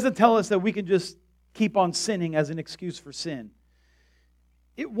 It doesn't tell us that we can just keep on sinning as an excuse for sin.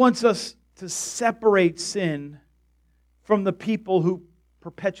 It wants us to separate sin from the people who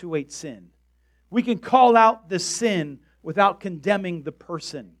perpetuate sin. We can call out the sin without condemning the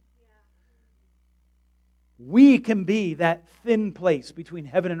person. We can be that thin place between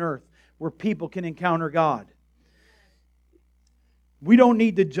heaven and earth where people can encounter God. We don't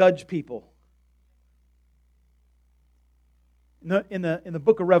need to judge people. In the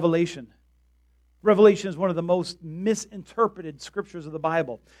book of Revelation, Revelation is one of the most misinterpreted scriptures of the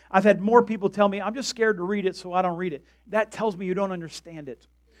Bible. I've had more people tell me, I'm just scared to read it, so I don't read it. That tells me you don't understand it.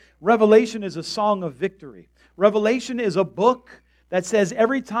 Revelation is a song of victory. Revelation is a book that says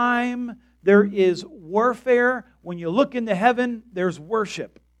every time there is warfare, when you look into heaven, there's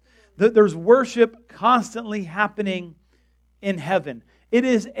worship. There's worship constantly happening in heaven. It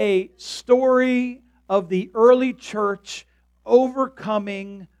is a story of the early church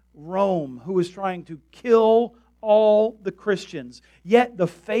overcoming Rome, who was trying to kill all the Christians. Yet the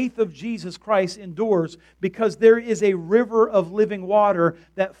faith of Jesus Christ endures because there is a river of living water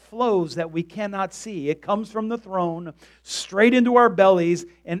that flows that we cannot see. It comes from the throne straight into our bellies,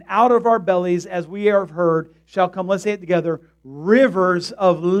 and out of our bellies, as we have heard, shall come, let's say it together, rivers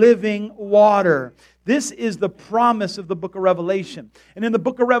of living water. This is the promise of the book of Revelation. And in the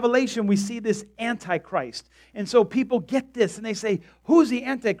book of Revelation, we see this Antichrist. And so people get this and they say, who's the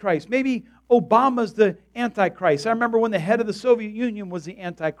Antichrist? Maybe Obama's the Antichrist. I remember when the head of the Soviet Union was the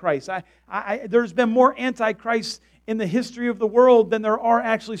Antichrist. There's been more Antichrists in the history of the world than there are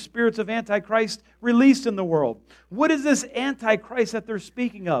actually spirits of Antichrist released in the world. What is this Antichrist that they're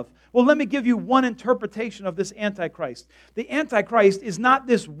speaking of? Well, let me give you one interpretation of this Antichrist. The Antichrist is not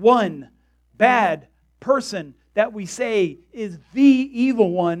this one bad person that we say is the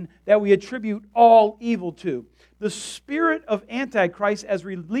evil one that we attribute all evil to. The spirit of Antichrist, as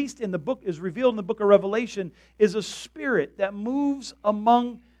released in the book, is revealed in the book of Revelation, is a spirit that moves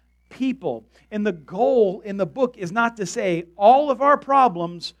among people. And the goal in the book is not to say all of our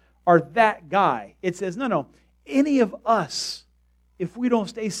problems are that guy. It says, no, any of us, if we don't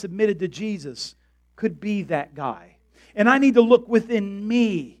stay submitted to Jesus, could be that guy. And I need to look within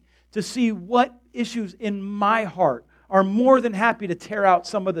me to see what issues in my heart are more than happy to tear out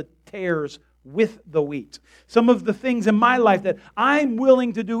some of the tares with the wheat. Some of the things in my life that I'm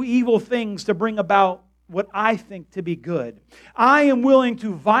willing to do evil things to bring about what I think to be good. I am willing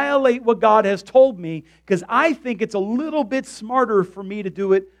to violate what God has told me because I think it's a little bit smarter for me to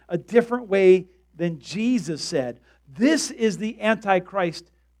do it a different way than Jesus said. This is the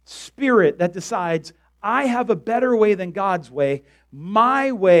Antichrist spirit that decides, I have a better way than God's way.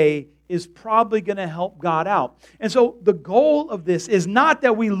 My way is probably going to help God out. And so the goal of this is not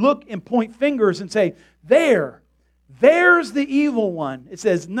that we look and point fingers and say, there's the evil one. It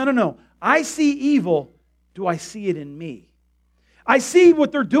says, no. I see evil. Do I see it in me? I see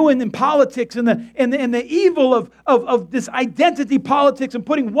what they're doing in politics and the evil of this identity politics and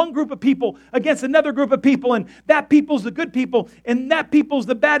putting one group of people against another group of people, and that people's the good people and that people's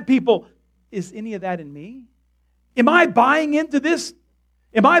the bad people. Is any of that in me? Am I buying into this?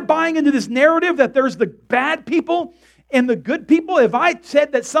 Am I buying into this narrative that there's the bad people and the good people? Have I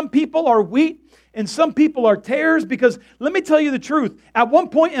said that some people are wheat and some people are tares? Because let me tell you the truth. At one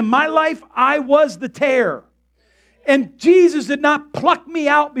point in my life, I was the tare. And Jesus did not pluck me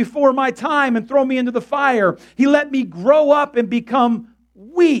out before my time and throw me into the fire. He let me grow up and become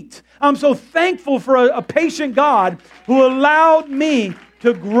wheat. I'm so thankful for a patient God who allowed me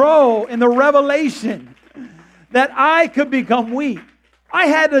to grow in the revelation that I could become wheat. I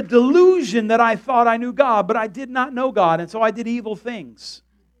had a delusion that I thought I knew God, but I did not know God, and so I did evil things.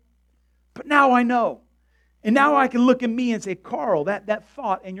 But now I know. And now I can look at me and say, Carl, that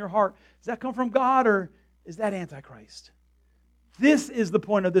thought in your heart, does that come from God or is that Antichrist? This is the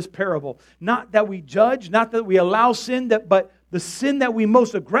point of this parable. Not that we judge, not that we allow sin, but the sin that we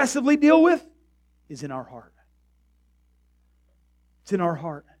most aggressively deal with is in our heart. It's in our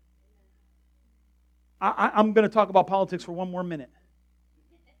heart. I'm going to talk about politics for one more minute.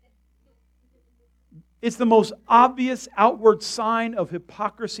 It's the most obvious outward sign of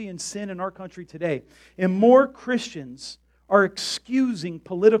hypocrisy and sin in our country today. And more Christians are excusing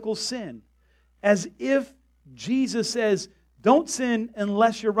political sin as if Jesus says, don't sin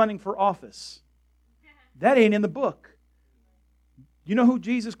unless you're running for office. That ain't in the book. You know who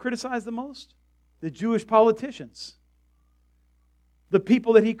Jesus criticized the most? The Jewish politicians. The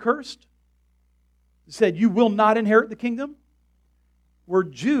people that he cursed, said, you will not inherit the kingdom, were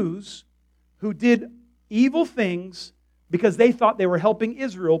Jews who did evil things because they thought they were helping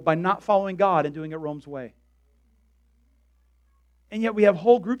Israel by not following God and doing it Rome's way. And yet we have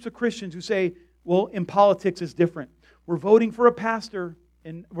whole groups of Christians who say, well, in politics it's different. We're voting for a pastor,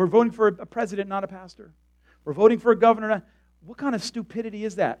 and we're voting for a president, not a pastor. We're voting for a governor. What kind of stupidity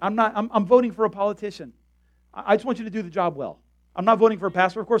is that? I'm voting for a politician. I just want you to do the job well. I'm not voting for a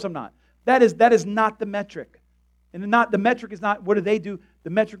pastor. Of course I'm not. That is not the metric. And the metric is not what do they do. The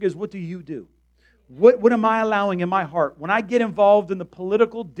metric is what do you do? What am I allowing in my heart? When I get involved in the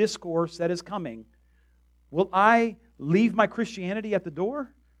political discourse that is coming, will I leave my Christianity at the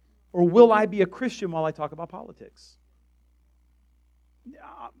door? Or will I be a Christian while I talk about politics?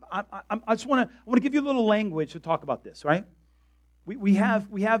 I just want to give you a little language to talk about this, right? We have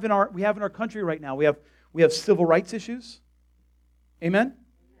in our country right now, we have civil rights issues. Amen?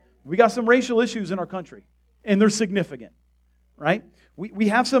 We got some racial issues in our country, and they're significant, right? We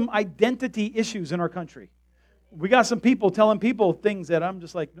have some identity issues in our country. We got some people telling people things that I'm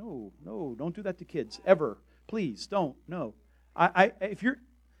just like, no, don't do that to kids, ever. Please, don't, no.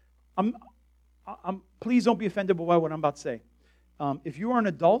 Please don't be offended by what I'm about to say. If you are an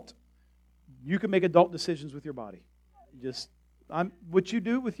adult, you can make adult decisions with your body. What you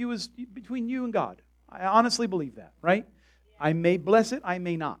do with you is between you and God. I honestly believe that, right? I may bless it, I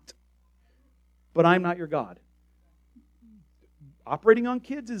may not. But I'm not your God. Operating on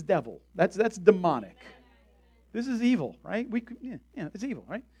kids is devil. That's demonic. This is evil, right? It's evil,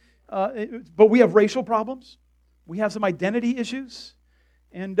 right? But we have racial problems. We have some identity issues.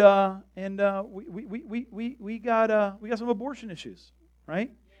 And we got some abortion issues,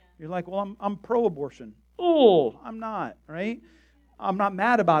 right? You're like, well, I'm pro-abortion. Oh, I'm not, right? I'm not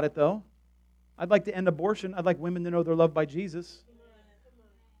mad about it though. I'd like to end abortion. I'd like women to know they're loved by Jesus.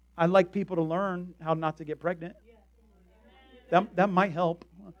 I'd like people to learn how not to get pregnant. That might help.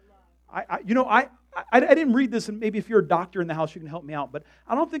 I didn't read this, and maybe if you're a doctor in the house, you can help me out, but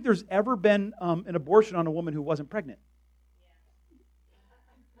I don't think there's ever been an abortion on a woman who wasn't pregnant.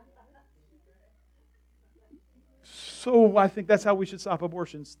 So I think that's how we should stop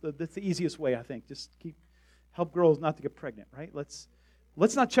abortions. That's the easiest way, I think. Just help girls not to get pregnant, right? Let's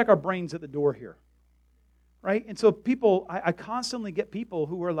not check our brains at the door here, right? And so people, I constantly get people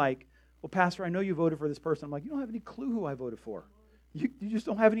who are like, well, Pastor, I know you voted for this person. I'm like, you don't have any clue who I voted for. You just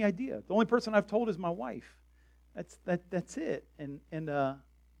don't have any idea. The only person I've told is my wife. That's it. And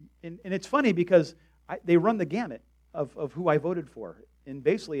it's funny because they run the gamut of who I voted for. And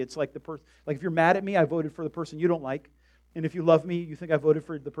basically, it's like if you're mad at me, I voted for the person you don't like, and if you love me, you think I voted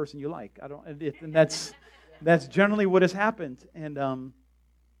for the person you like. And that's generally what has happened. And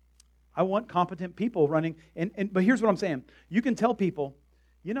I want competent people running. But here's what I'm saying: you can tell people,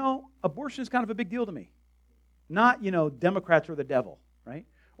 abortion is kind of a big deal to me. Not, Democrats are the devil, right?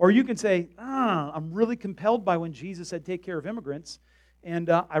 Or you can say, I'm really compelled by when Jesus said, take care of immigrants. And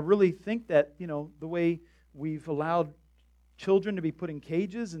I really think that, the way we've allowed children to be put in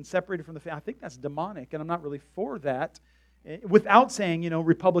cages and separated from the family, I think that's demonic, and I'm not really for that. Without saying,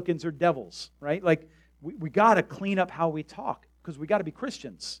 Republicans are devils, right? Like, we got to clean up how we talk, because we got to be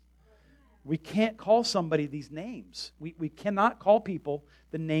Christians. We can't call somebody these names. We cannot call people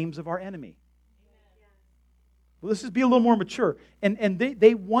the names of our enemy. Well, let's just be a little more mature. And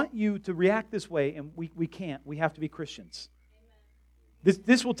they want you to react this way, and we can't. We have to be Christians.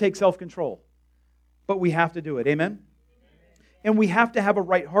 This will take self-control, but we have to do it. Amen? And we have to have a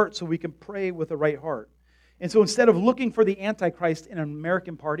right heart so we can pray with a right heart. And so instead of looking for the Antichrist in an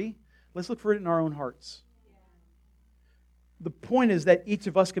American party, let's look for it in our own hearts. The point is that each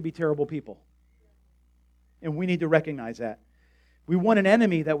of us could be terrible people. And we need to recognize that. We want an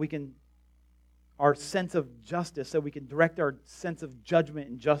enemy that we can, our sense of justice, that we can direct our sense of judgment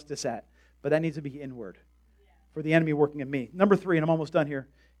and justice at. But that needs to be inward for the enemy working in me. Number 3, and I'm almost done here.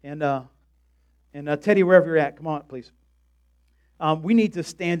 And Teddy, wherever you're at, come on, please. We need to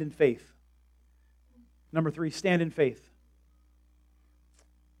stand in faith. Number 3, stand in faith.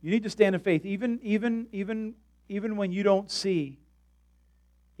 You need to stand in faith, even when you don't see,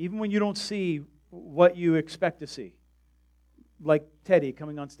 what you expect to see, like Teddy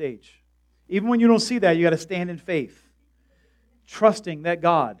coming on stage. Even when you don't see that, you got to stand in faith, trusting that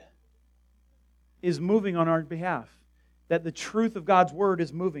God is moving on our behalf, that the truth of God's word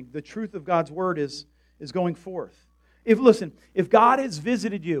is moving, the truth of God's word is going forth. If God has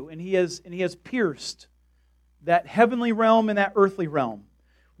visited you and He has pierced that heavenly realm and that earthly realm,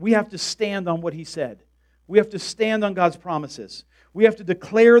 we have to stand on what He said. We have to stand on God's promises. We have to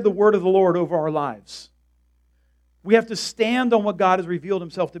declare the word of the Lord over our lives. We have to stand on what God has revealed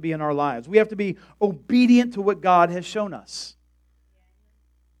Himself to be in our lives. We have to be obedient to what God has shown us.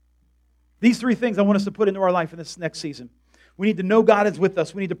 These 3 things I want us to put into our life in this next season. We need to know God is with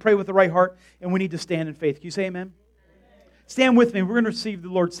us. We need to pray with the right heart. And we need to stand in faith. Can you say amen? Stand with me. We're going to receive the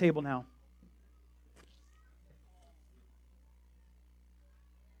Lord's table now.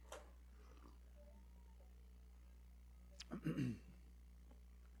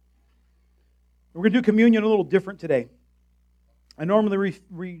 We're going to do communion a little different today. I normally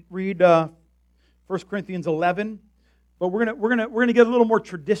read 1 Corinthians 11, but we're going to get a little more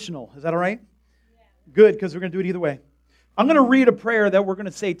traditional. Is that all right? Yeah. Good, because we're going to do it either way. I'm going to read a prayer that we're going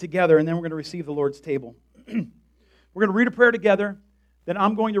to say together, and then we're going to receive the Lord's table. We're going to read a prayer together, then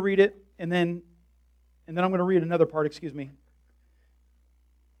I'm going to read it, and then I'm going to read another part,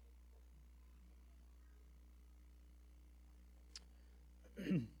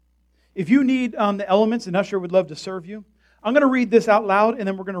 If you need the elements, an usher would love to serve you. I'm going to read this out loud, and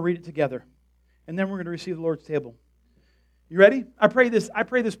then we're going to read it together. And then we're going to receive the Lord's table. You ready? I pray this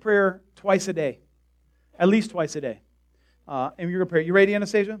prayer twice a day. At least twice a day. And you're going to pray. You ready,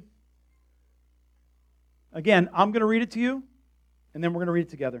 Anastasia? Again, I'm going to read it to you, and then we're going to read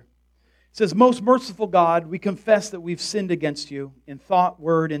it together. It says, Most merciful God, we confess that we've sinned against you in thought,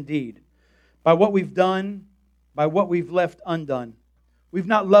 word, and deed. By what we've done, by what we've left undone. We've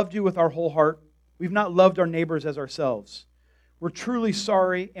not loved you with our whole heart. We've not loved our neighbors as ourselves. We're truly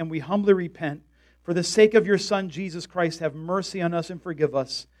sorry, and we humbly repent. For the sake of your Son, Jesus Christ, have mercy on us and forgive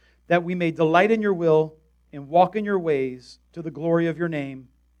us, that we may delight in your will and walk in your ways to the glory of your name.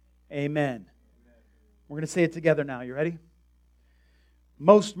 Amen. We're going to say it together now. You ready?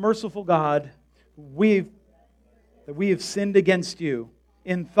 Most merciful God, we have sinned against you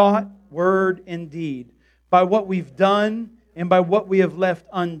in thought, word, and deed, by what we've done and by what we have left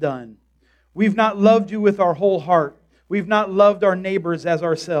undone. We've not loved you with our whole heart. We've not loved our neighbors as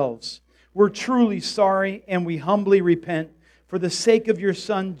ourselves. We're truly sorry, and we humbly repent. For the sake of your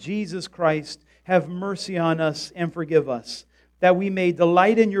Son, Jesus Christ, have mercy on us and forgive us, that we may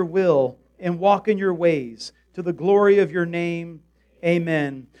delight in your will and walk in your ways, to the glory of your name.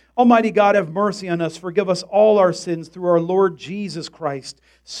 Amen. Almighty God, have mercy on us. Forgive us all our sins through our Lord Jesus Christ.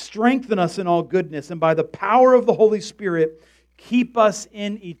 Strengthen us in all goodness, and by the power of the Holy Spirit, keep us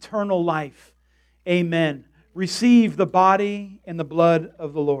in eternal life. Amen. Receive the body and the blood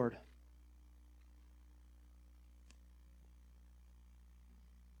of the Lord.